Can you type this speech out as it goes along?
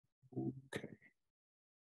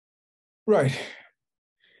Right.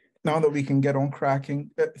 Now that we can get on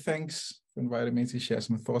cracking, thanks for inviting me to share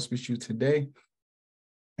some thoughts with you today.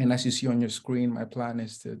 And as you see on your screen, my plan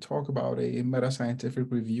is to talk about a meta-scientific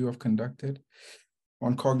review I've conducted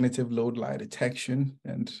on cognitive load lie detection.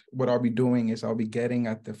 And what I'll be doing is I'll be getting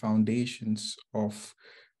at the foundations of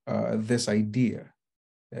this idea.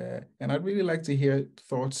 And I'd really like to hear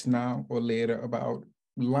thoughts now or later about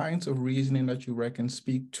lines of reasoning that you reckon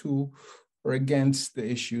speak to or against the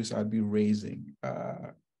issues I'd be raising.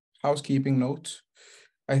 Housekeeping note,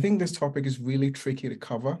 I think this topic is really tricky to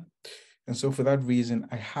cover. And so for that reason,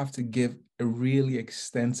 I have to give a really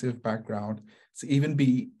extensive background to even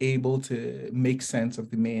be able to make sense of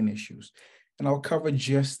the main issues. And I'll cover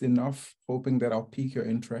just enough, hoping that I'll pique your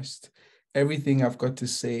interest. Everything I've got to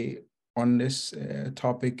say on this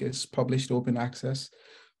topic is published open access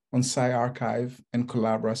on SciArchive and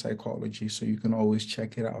Collabora Psychology, so you can always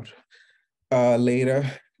check it out later.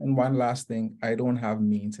 And one last thing, I don't have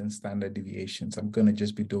means and standard deviations. I'm going to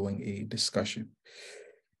just be doing a discussion.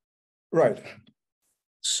 Right.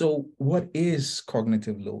 So what is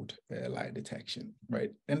cognitive load lie detection, right?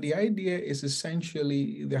 And the idea is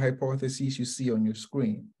essentially the hypotheses you see on your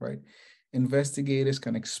screen, right? Investigators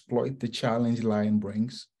can exploit the challenge lying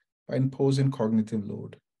brings by imposing cognitive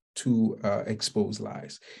load to expose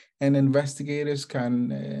lies. And investigators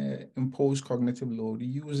can impose cognitive load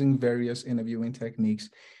using various interviewing techniques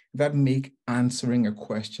that make answering a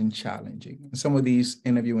question challenging. And some of these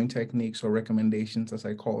interviewing techniques or recommendations, as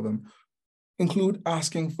I call them, include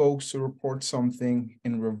asking folks to report something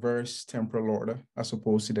in reverse temporal order as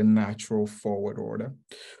opposed to the natural forward order,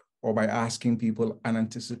 or by asking people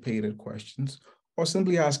unanticipated questions, or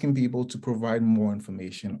simply asking people to provide more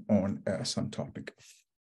information on some topic.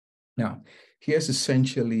 Now, here's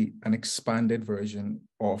essentially an expanded version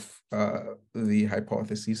of the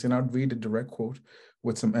hypothesis, and I'll read a direct quote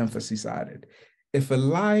with some emphasis added. If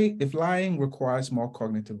lying requires more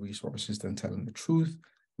cognitive resources than telling the truth,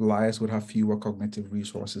 liars would have fewer cognitive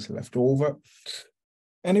resources left over.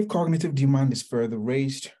 And if cognitive demand is further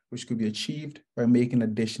raised, which could be achieved by making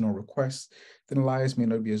additional requests, then liars may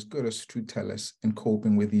not be as good as truth tellers in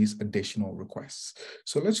coping with these additional requests.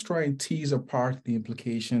 So let's try and tease apart the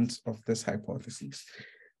implications of this hypothesis.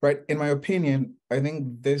 Right? In my opinion, I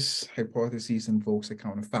think this hypothesis invokes a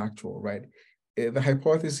counterfactual, right? The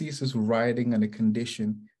hypothesis is riding on a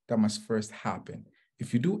condition that must first happen.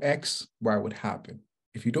 If you do X, Y would happen.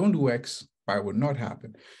 If you don't do X, Y would not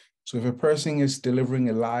happen. So if a person is delivering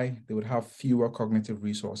a lie, they would have fewer cognitive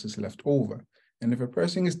resources left over. And if a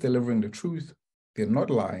person is delivering the truth, they're not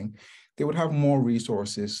lying, they would have more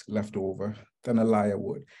resources left over than a liar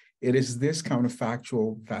would. It is this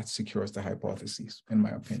counterfactual that secures the hypothesis, in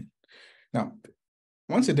my opinion. Now,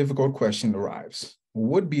 once a difficult question arrives,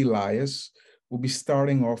 would-be liars will be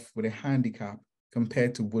starting off with a handicap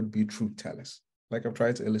compared to would-be truth tellers, like I've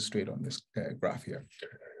tried to illustrate on this graph here.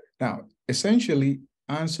 Now, essentially,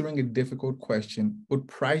 answering a difficult question would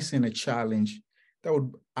price in a challenge that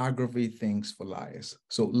would aggravate things for liars.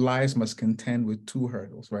 So liars must contend with two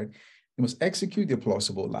hurdles, right? They must execute their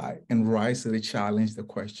plausible lie and rise to the challenge the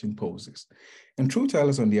question poses. And truth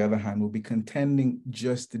tellers, on the other hand, will be contending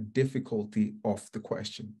just the difficulty of the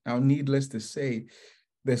question. Now, needless to say,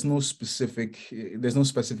 there's no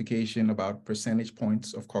specification about percentage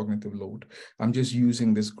points of cognitive load. I'm just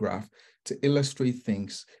using this graph to illustrate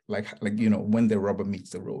things like when the rubber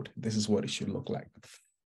meets the road. This is what it should look like.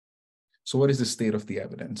 So what is the state of the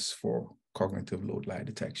evidence for cognitive load lie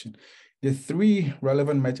detection? There are three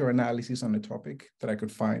relevant meta-analyses on the topic that I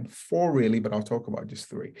could find, four really, but I'll talk about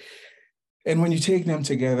just three. And when you take them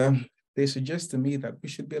together, they suggest to me that we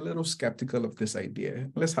should be a little skeptical of this idea.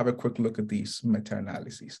 Let's have a quick look at these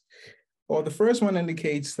meta-analyses. Well, the first one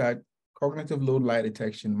indicates that cognitive load lie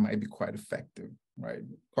detection might be quite effective, right?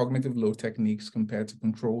 Cognitive load techniques compared to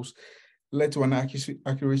controls led to an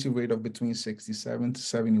accuracy rate of between 67 to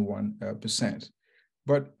 71%.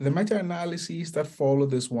 But the meta-analyses that follow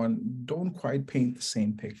this one don't quite paint the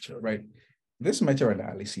same picture, right? This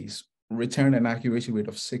meta-analysis returned an accuracy rate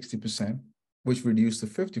of 60%, which reduced to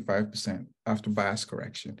 55% after bias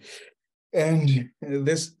correction. And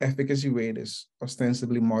this efficacy rate is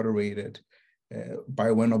ostensibly moderated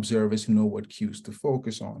by when observers know what cues to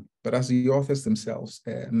focus on. But as the authors themselves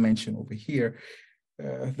mention over here,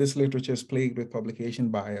 this literature is plagued with publication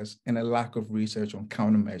bias and a lack of research on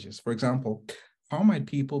countermeasures. For example, how might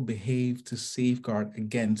people behave to safeguard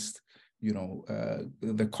against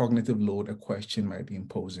the cognitive load a question might be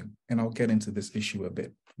imposing? And I'll get into this issue a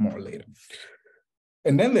bit more later.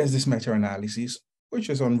 And then there's this meta-analysis which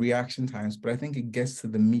is on reaction times, but I think it gets to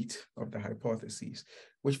the meat of the hypotheses,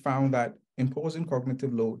 which found that imposing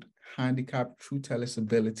cognitive load handicapped truth tellers'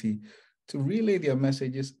 ability to relay their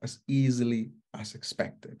messages as easily as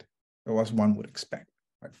expected, or as one would expect.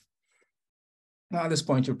 Right? Now, at this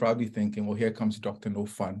point, you're probably thinking, well, here comes Dr. No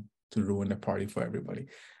Fun to ruin the party for everybody.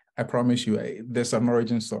 I promise you, there's an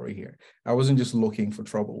origin story here. I wasn't just looking for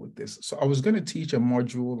trouble with this. So I was going to teach a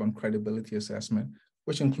module on credibility assessment,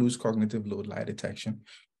 which includes cognitive load lie detection.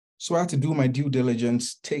 So I had to do my due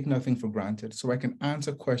diligence, take nothing for granted, so I can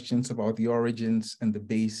answer questions about the origins and the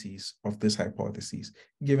bases of this hypothesis,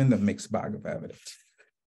 given the mixed bag of evidence.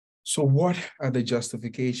 So what are the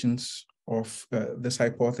justifications of this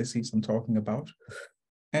hypothesis I'm talking about?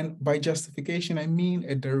 And by justification, I mean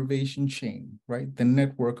a derivation chain, right? The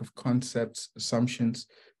network of concepts, assumptions,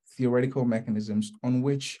 theoretical mechanisms on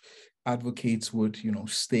which advocates would,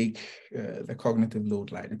 stake the cognitive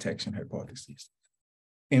load lie detection hypothesis.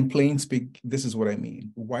 In plain speak, this is what I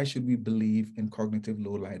mean. Why should we believe in cognitive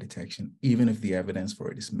load lie detection, even if the evidence for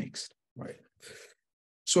it is mixed, right?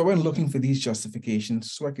 So I went looking for these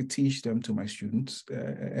justifications so I could teach them to my students.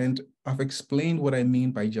 And I've explained what I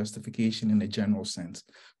mean by justification in a general sense.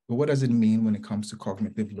 But what does it mean when it comes to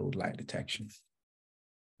cognitive load lie detection?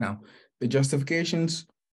 Now, the justifications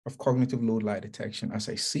of cognitive load lie detection, as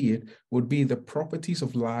I see it, would be the properties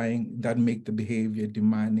of lying that make the behavior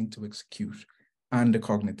demanding to execute and the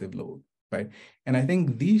cognitive load, right? And I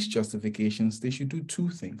think these justifications, they should do two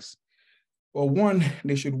things. Well, one,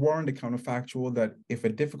 they should warrant the counterfactual that if a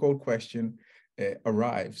difficult question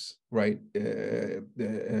arrives, right,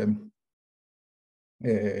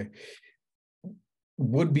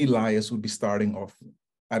 would-be liars would be starting off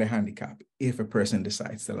at a handicap if a person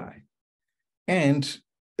decides to lie. And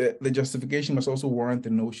the justification must also warrant the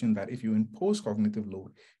notion that if you impose cognitive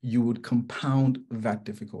load, you would compound that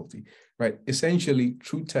difficulty, right? Essentially,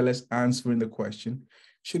 truth tellers answering the question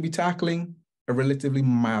should be tackling a relatively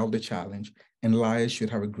milder challenge, and liars should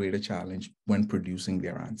have a greater challenge when producing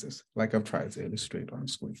their answers, like I've tried to illustrate on the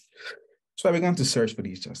screen. So I began to search for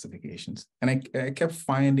these justifications, and I kept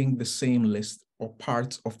finding the same list or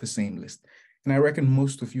parts of the same list. And I reckon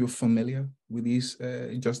most of you are familiar with these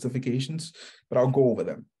justifications, but I'll go over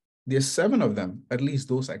them. There's 7 of them, at least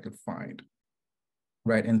those I could find,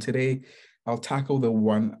 right? And today, I'll tackle the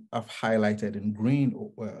one I've highlighted in green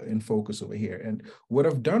in focus over here. And what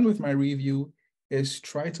I've done with my review is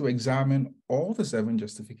try to examine all the 7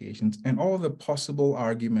 justifications and all the possible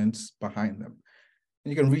arguments behind them.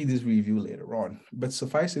 And you can read this review later on. But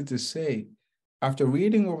suffice it to say, after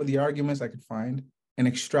reading over the arguments I could find and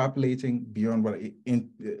extrapolating beyond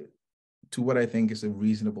to what I think is a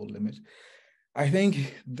reasonable limit, I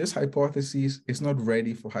think this hypothesis is not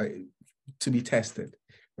ready to be tested,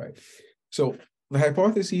 right? So the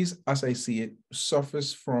hypothesis, as I see it,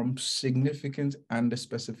 suffers from significant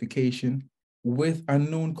underspecification with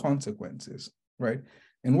unknown consequences, right?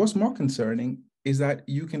 And what's more concerning is that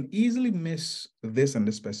you can easily miss this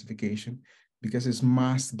underspecification because it's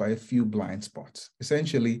masked by a few blind spots,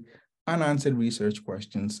 essentially unanswered research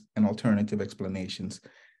questions and alternative explanations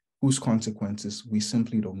whose consequences we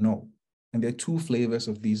simply don't know. And there are 2 flavors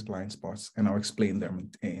of these blind spots, and I'll explain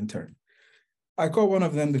them in turn. I call one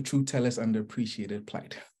of them the truth teller's underappreciated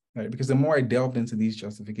plight, right? Because the more I delved into these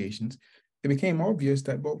justifications, it became obvious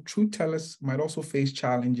that, well, truth tellers might also face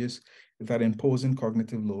challenges that imposing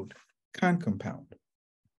cognitive load can compound.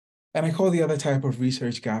 And I call the other type of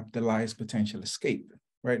research gap the liar's potential escape,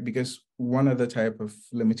 right? Because one other type of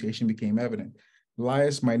limitation became evident.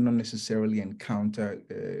 Liars might not necessarily encounter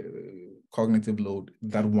cognitive load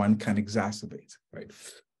that one can exacerbate, right?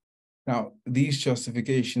 Now, these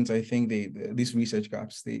justifications, I think these research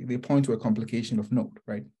gaps, they point to a complication of note,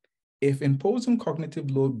 right? If imposing cognitive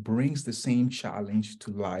load brings the same challenge to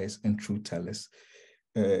liars and truth tellers,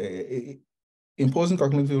 imposing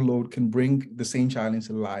cognitive load can bring the same challenge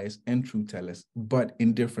to liars and truth tellers, but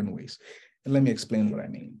in different ways. And let me explain what I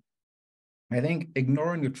mean. I think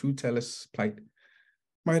ignoring the truth teller's plight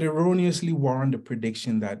might erroneously warrant the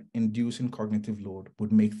prediction that inducing cognitive load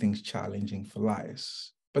would make things challenging for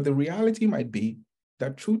liars. But the reality might be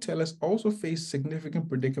that truth tellers also face significant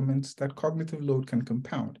predicaments that cognitive load can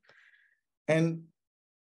compound. And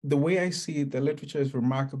the way I see it, the literature is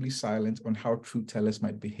remarkably silent on how truth tellers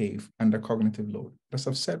might behave under cognitive load. As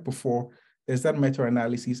I've said before, there's that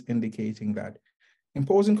meta-analysis indicating that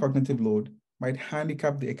imposing cognitive load might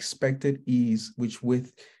handicap the expected ease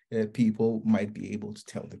with people might be able to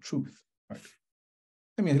tell the truth. Right?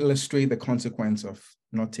 Let me illustrate the consequence of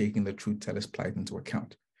not taking the truth teller's plight into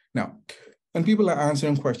account. Now, when people are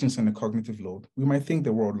answering questions on a cognitive load, we might think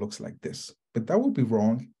the world looks like this. but that would be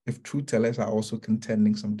wrong if truth tellers are also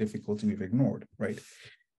contending some difficulty we've ignored, right?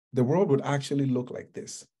 The world would actually look like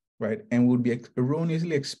this, right? And would be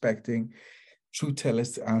erroneously expecting truth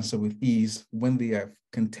tellers to answer with ease when they are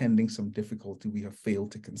contending some difficulty we have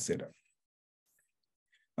failed to consider.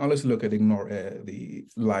 Now let's look at the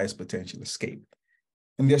liar's potential escape.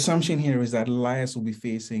 And the assumption here is that liars will be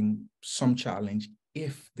facing some challenge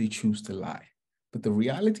if they choose to lie. But the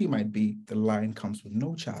reality might be the lying comes with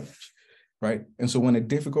no challenge, right? And so when a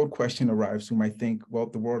difficult question arrives, you might think, well,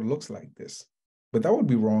 the world looks like this. But that would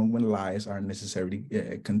be wrong when liars aren't necessarily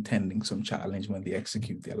contending some challenge when they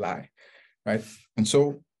execute their lie, right? And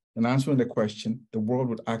so in answering the question, the world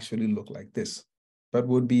would actually look like this. That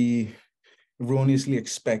would be erroneously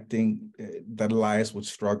expecting that liars would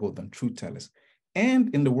struggle than truth tellers.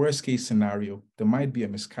 And in the worst case scenario, there might be a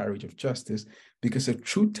miscarriage of justice because a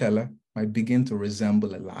truth teller might begin to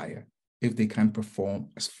resemble a liar if they can't perform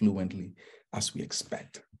as fluently as we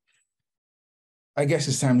expect. I guess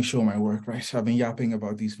it's time to show my work, right? I've been yapping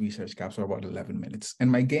about these research gaps for about 11 minutes.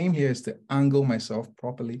 And my game here is to angle myself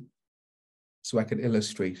properly so I could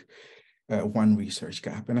illustrate one research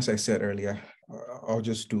gap. And as I said earlier, I'll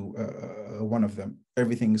just do one of them.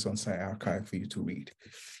 Everything is on SciArchive for you to read.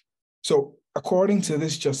 So according to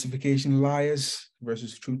this justification, liars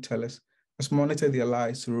versus truth tellers must monitor their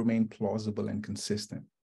lies to remain plausible and consistent,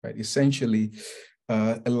 right? Essentially,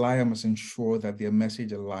 a liar must ensure that their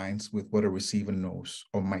message aligns with what a receiver knows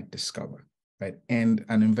or might discover, right? And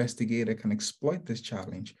an investigator can exploit this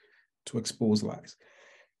challenge to expose lies.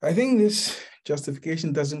 I think this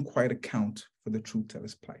justification doesn't quite account for the truth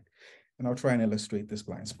teller's plight. And I'll try and illustrate this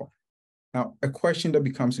blind spot. Now, a question that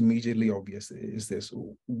becomes immediately obvious is this: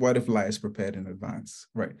 what if liars prepared in advance,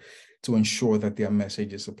 right, to ensure that their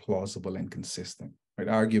messages are plausible and consistent, right?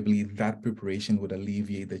 Arguably, that preparation would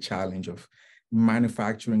alleviate the challenge of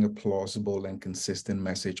manufacturing a plausible and consistent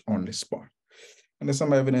message on the spot. And there's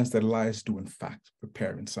some evidence that liars do, in fact,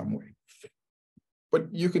 prepare in some way. But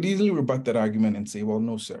you could easily rebut that argument and say, well,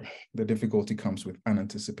 no, sir, the difficulty comes with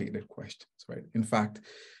unanticipated questions, right? In fact,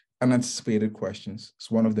 unanticipated questions is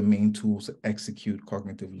one of the main tools to execute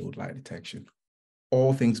cognitive load lie detection.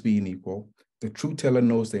 All things being equal, the truth teller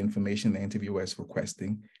knows the information the interviewer is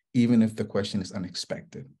requesting, even if the question is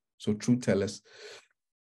unexpected. So truth tellers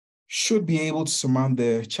should be able to surmount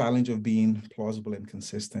the challenge of being plausible and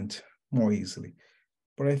consistent more easily.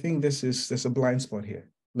 But I think there's a blind spot here.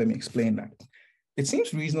 Let me explain that. It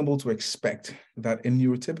seems reasonable to expect that a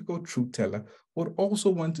neurotypical truth teller would also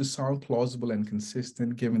want to sound plausible and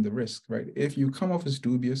consistent given the risk, right? If you come off as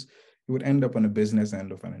dubious, you would end up on a business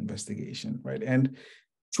end of an investigation, right? And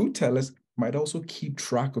truth tellers might also keep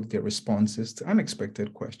track of their responses to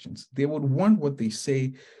unexpected questions. They would want what they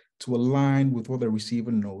say to align with what the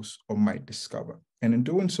receiver knows or might discover. And in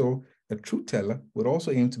doing so, the truth teller would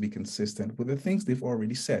also aim to be consistent with the things they've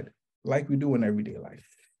already said, like we do in everyday life.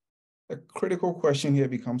 A critical question here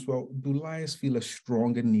becomes, well, do liars feel a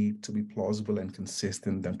stronger need to be plausible and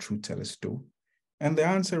consistent than truth tellers do? And the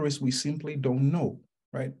answer is we simply don't know,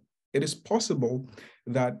 right? It is possible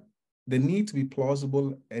that the need to be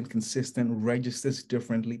plausible and consistent registers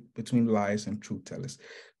differently between liars and truth tellers.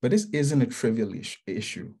 But this isn't a trivial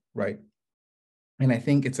issue, right? And I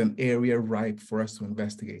think it's an area ripe for us to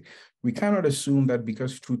investigate. We cannot assume that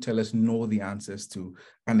because truth tellers know the answers to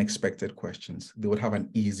unexpected questions, they would have an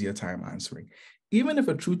easier time answering. Even if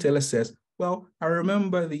a truth teller says, well, I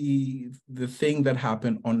remember the thing that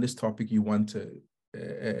happened on this topic you want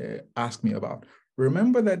to ask me about.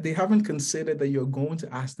 Remember that they haven't considered that you're going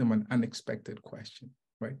to ask them an unexpected question,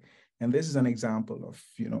 right? And this is an example of,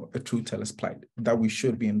 a truth teller's plight that we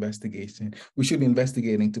should be investigating. We should be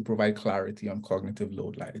investigating to provide clarity on cognitive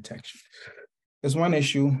load lie detection. There's one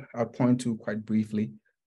issue I'll point to quite briefly.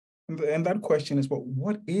 And that question is, well,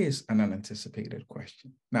 what is an unanticipated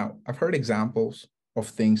question? Now, I've heard examples of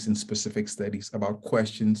things in specific studies about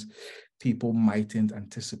questions people mightn't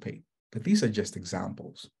anticipate. But these are just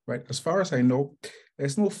examples, right? As far as I know,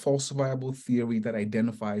 there's no falsifiable theory that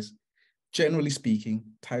identifies, generally speaking,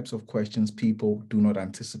 types of questions people do not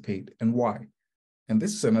anticipate and why. And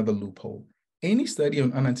this is another loophole. Any study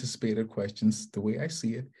on unanticipated questions, the way I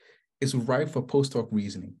see it, is ripe for post hoc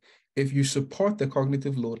reasoning. If you support the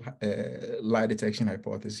cognitive load lie detection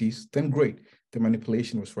hypotheses, then great, the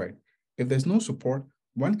manipulation was right. If there's no support,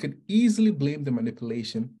 one could easily blame the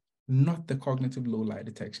manipulation, not the cognitive load lie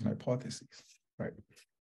detection hypotheses, right?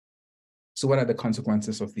 So what are the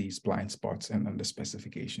consequences of these blind spots and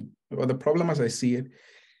underspecification? Well, the problem as I see it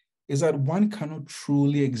is that one cannot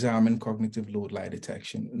truly examine cognitive load lie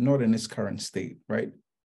detection, not in its current state, right?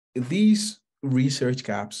 These research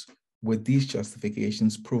gaps with these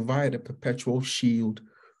justifications provide a perpetual shield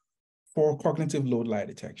for cognitive load lie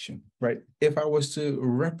detection, right? If I was to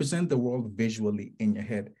represent the world visually in your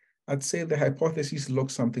head, I'd say the hypothesis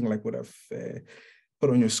looks something like what I've put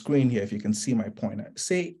on your screen here, if you can see my pointer.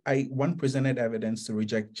 Say one presented evidence to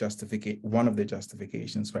reject one of the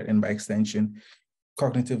justifications, right? And by extension,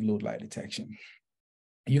 cognitive load lie detection.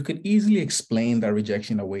 You could easily explain that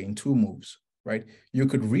rejection away in two moves, right? You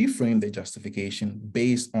could reframe the justification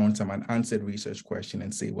based on some unanswered research question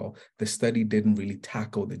and say, well, the study didn't really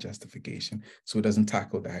tackle the justification, so it doesn't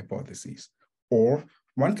tackle the hypotheses. Or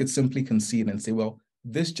one could simply concede and say, well,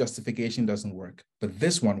 this justification doesn't work, but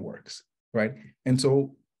this one works, right? And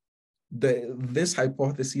so this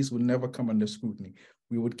hypothesis would never come under scrutiny.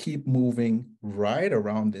 We would keep moving right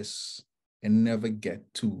around this and never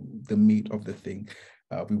get to the meat of the thing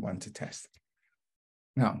we want to test.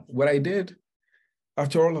 Now, what I did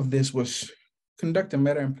after all of this was conduct a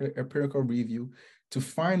meta-empirical review to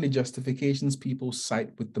find the justifications people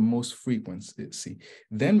cite with the most frequency.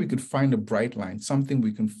 Then we could find a bright line, something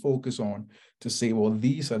we can focus on to say, well,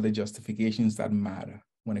 these are the justifications that matter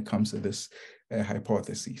when it comes to this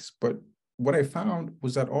hypothesis. But what I found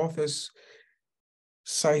was that authors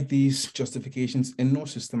cite these justifications in no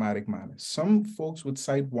systematic manner. Some folks would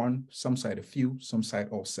cite one, some cite a few, some cite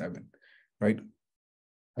all seven, right?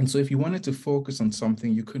 And so if you wanted to focus on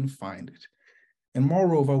something, you couldn't find it. And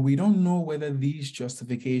moreover, we don't know whether these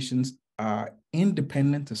justifications are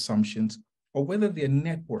independent assumptions or whether they're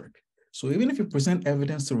network. So even if you present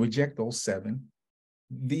evidence to reject all seven,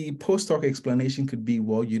 the post hoc explanation could be,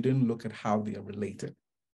 well, you didn't look at how they are related,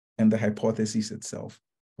 and the hypothesis itself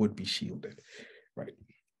would be shielded, right?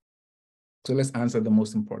 So let's answer the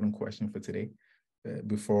most important question for today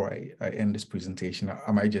before I end this presentation.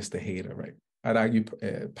 Am I just a hater, right? I'd argue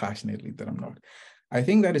passionately that I'm not. I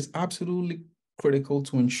think that it's absolutely critical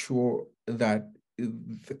to ensure that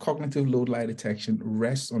the cognitive load lie detection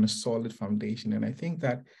rests on a solid foundation. And I think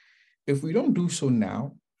that if we don't do so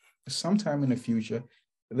now, sometime in the future,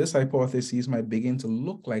 this hypothesis might begin to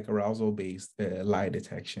look like arousal-based lie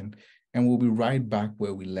detection, and we'll be right back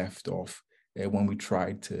where we left off when we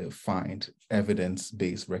tried to find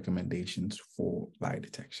evidence-based recommendations for lie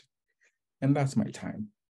detection. And that's my time.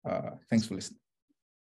 Thanks for listening.